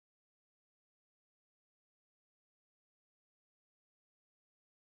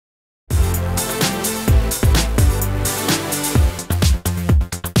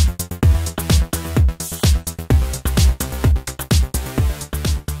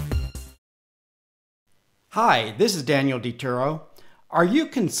Hi, this is Daniel DiTuro. Are you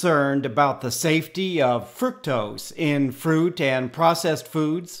concerned about the safety of fructose in fruit and processed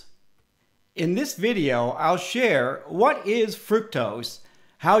foods? In this video, I'll share what is fructose,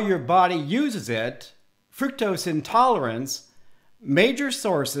 how your body uses it, fructose intolerance, major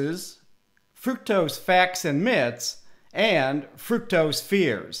sources, fructose facts and myths, and fructose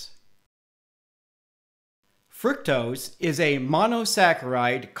fears. Fructose is a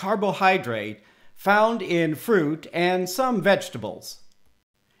monosaccharide carbohydrate found in fruit and some vegetables.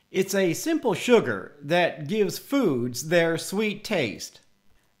 It's a simple sugar that gives foods their sweet taste.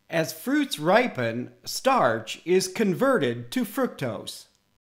 As fruits ripen, starch is converted to fructose.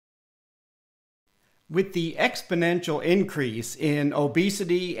 With the exponential increase in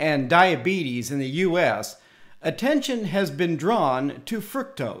obesity and diabetes in the U.S., attention has been drawn to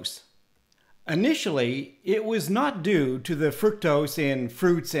fructose. Initially, it was not due to the fructose in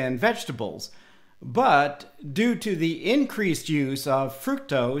fruits and vegetables, but due to the increased use of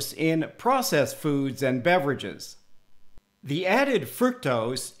fructose in processed foods and beverages. The added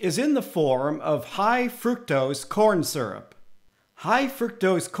fructose is in the form of high fructose corn syrup. High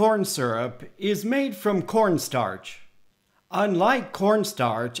fructose corn syrup is made from cornstarch. Unlike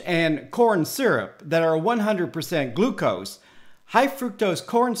cornstarch and corn syrup that are 100% glucose, high fructose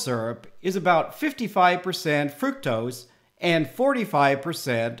corn syrup is about 55% fructose and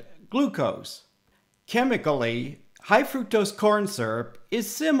 45% glucose. Chemically, high fructose corn syrup is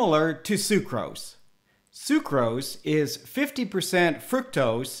similar to sucrose. Sucrose is 50%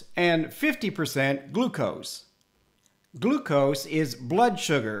 fructose and 50% glucose. Glucose is blood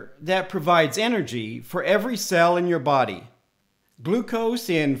sugar that provides energy for every cell in your body. Glucose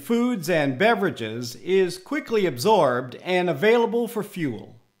in foods and beverages is quickly absorbed and available for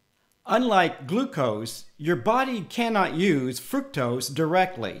fuel. Unlike glucose, your body cannot use fructose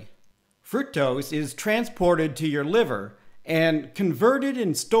directly. Fructose is transported to your liver and converted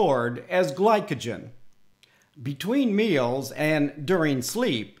and stored as glycogen. Between meals and during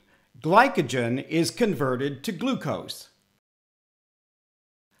sleep, glycogen is converted to glucose.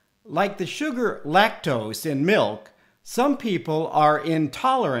 Like the sugar lactose in milk, some people are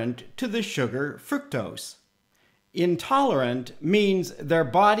intolerant to the sugar fructose. Intolerant means their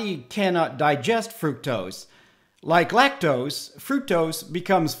body cannot digest fructose. Like lactose, fructose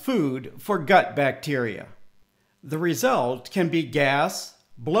becomes food for gut bacteria. The result can be gas,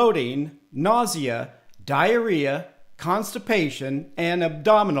 bloating, nausea, diarrhea, constipation, and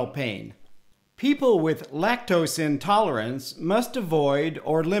abdominal pain. People with lactose intolerance must avoid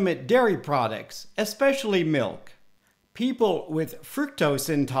or limit dairy products, especially milk. People with fructose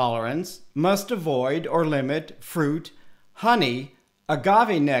intolerance must avoid or limit fruit, honey,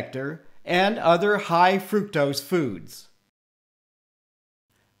 agave nectar, and other high fructose foods.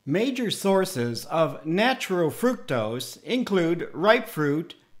 Major sources of natural fructose include ripe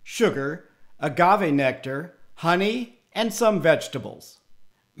fruit, sugar, agave nectar, honey, and some vegetables.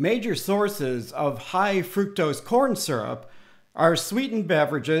 Major sources of high fructose corn syrup are sweetened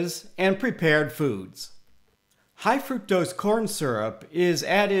beverages and prepared foods. High fructose corn syrup is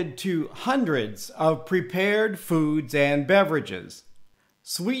added to hundreds of prepared foods and beverages.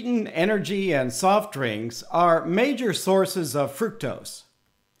 Sweetened energy and soft drinks are major sources of fructose.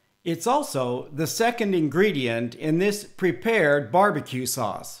 It's also the second ingredient in this prepared barbecue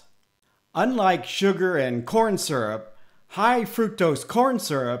sauce. Unlike sugar and corn syrup, high fructose corn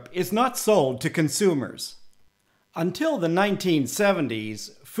syrup is not sold to consumers. Until the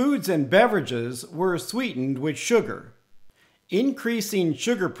 1970s, foods and beverages were sweetened with sugar. Increasing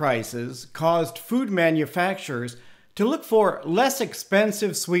sugar prices caused food manufacturers to look for less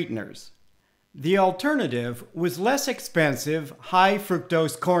expensive sweeteners. The alternative was less expensive high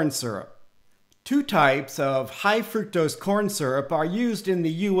fructose corn syrup. Two types of high fructose corn syrup are used in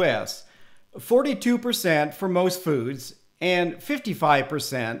the U.S., 42% for most foods and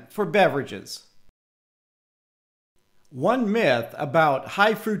 55% for beverages. One myth about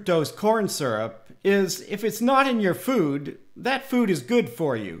high fructose corn syrup is if it's not in your food, that food is good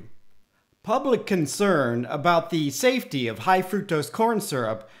for you. Public concern about the safety of high fructose corn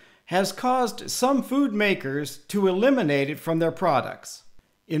syrup has caused some food makers to eliminate it from their products.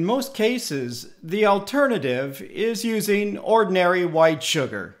 In most cases, the alternative is using ordinary white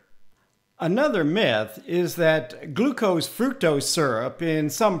sugar. Another myth is that glucose fructose syrup in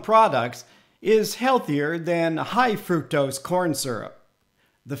some products is healthier than high fructose corn syrup.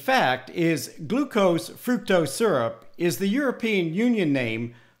 The fact is, glucose fructose syrup is the European Union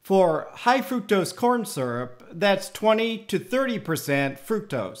name for high fructose corn syrup that's 20 to 30%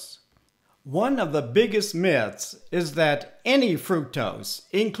 fructose. One of the biggest myths is that any fructose,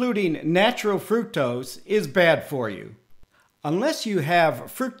 including natural fructose, is bad for you. Unless you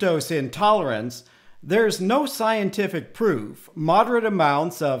have fructose intolerance, there's no scientific proof moderate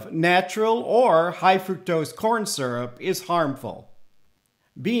amounts of natural or high fructose corn syrup is harmful.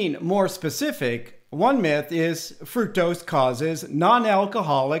 Being more specific, one myth is fructose causes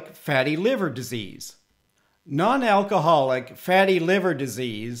non-alcoholic fatty liver disease. Non-alcoholic fatty liver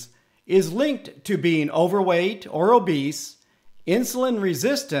disease is linked to being overweight or obese, insulin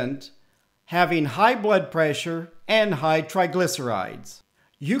resistant, having high blood pressure, and high triglycerides.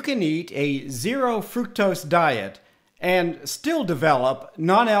 You can eat a zero fructose diet and still develop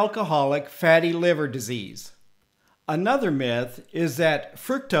non-alcoholic fatty liver disease. Another myth is that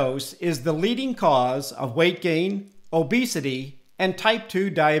fructose is the leading cause of weight gain, obesity, and type 2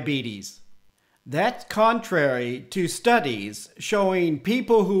 diabetes. That's contrary to studies showing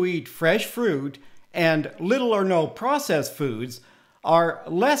people who eat fresh fruit and little or no processed foods are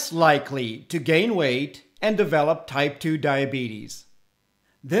less likely to gain weight and develop type 2 diabetes.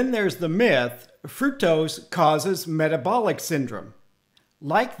 Then there's the myth fructose causes metabolic syndrome.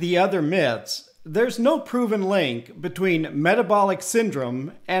 Like the other myths, there's no proven link between metabolic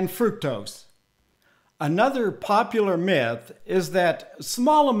syndrome and fructose. Another popular myth is that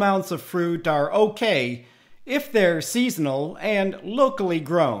small amounts of fruit are okay if they're seasonal and locally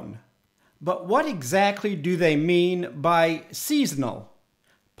grown. But what exactly do they mean by seasonal?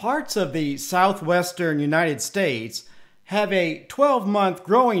 Parts of the southwestern United States have a 12-month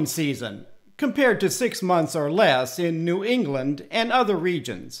growing season compared to 6 months or less in New England and other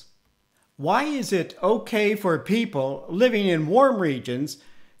regions. Why is it okay for people living in warm regions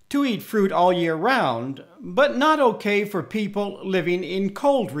to eat fruit all year round, but not okay for people living in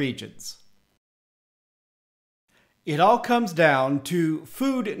cold regions? It all comes down to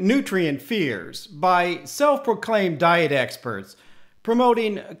food nutrient fears by self-proclaimed diet experts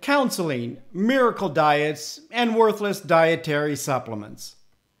promoting counseling, miracle diets, and worthless dietary supplements.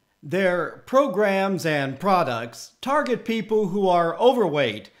 Their programs and products target people who are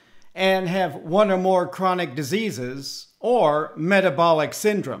overweight and have one or more chronic diseases or metabolic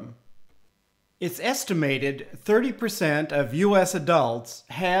syndrome. It's estimated 30% of U.S. adults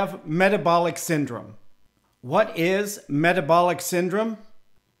have metabolic syndrome. What is metabolic syndrome?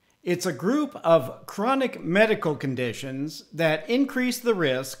 It's a group of chronic medical conditions that increase the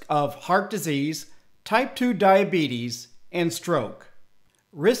risk of heart disease, type 2 diabetes, and stroke.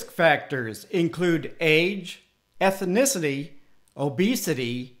 Risk factors include age, ethnicity,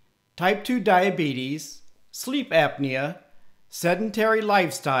 obesity, type 2 diabetes, sleep apnea, sedentary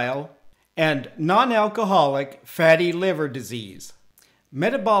lifestyle, and non-alcoholic fatty liver disease.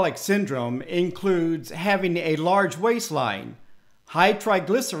 Metabolic syndrome includes having a large waistline, high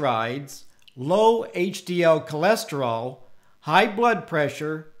triglycerides, low HDL cholesterol, high blood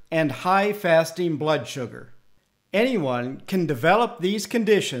pressure, and high fasting blood sugar. Anyone can develop these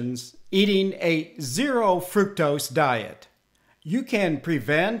conditions eating a zero fructose diet. You can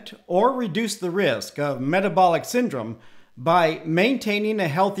prevent or reduce the risk of metabolic syndrome by maintaining a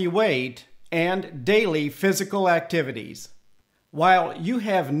healthy weight and daily physical activities. While you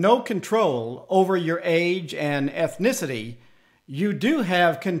have no control over your age and ethnicity, you do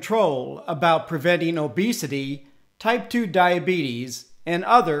have control about preventing obesity, type 2 diabetes, and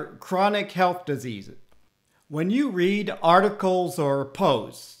other chronic health diseases. When you read articles or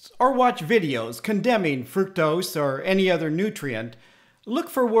posts or watch videos condemning fructose or any other nutrient, look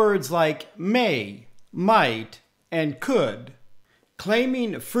for words like may, might, and could.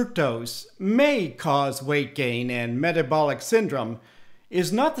 Claiming fructose may cause weight gain and metabolic syndrome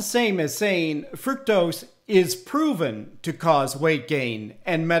is not the same as saying fructose is proven to cause weight gain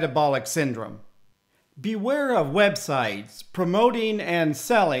and metabolic syndrome. Beware of websites promoting and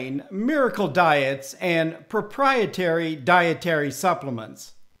selling miracle diets and proprietary dietary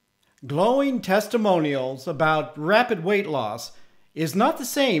supplements. Glowing testimonials about rapid weight loss is not the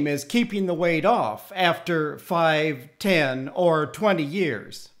same as keeping the weight off after 5, 10, or 20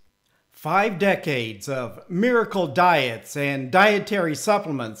 years. 5 decades of miracle diets and dietary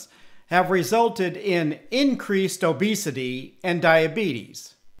supplements have resulted in increased obesity and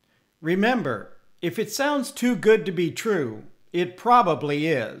diabetes. Remember, if it sounds too good to be true, it probably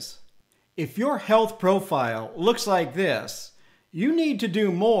is. If your health profile looks like this, you need to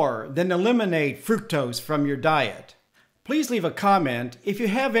do more than eliminate fructose from your diet. Please leave a comment if you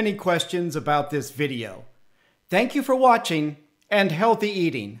have any questions about this video. Thank you for watching and healthy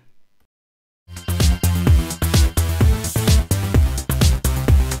eating.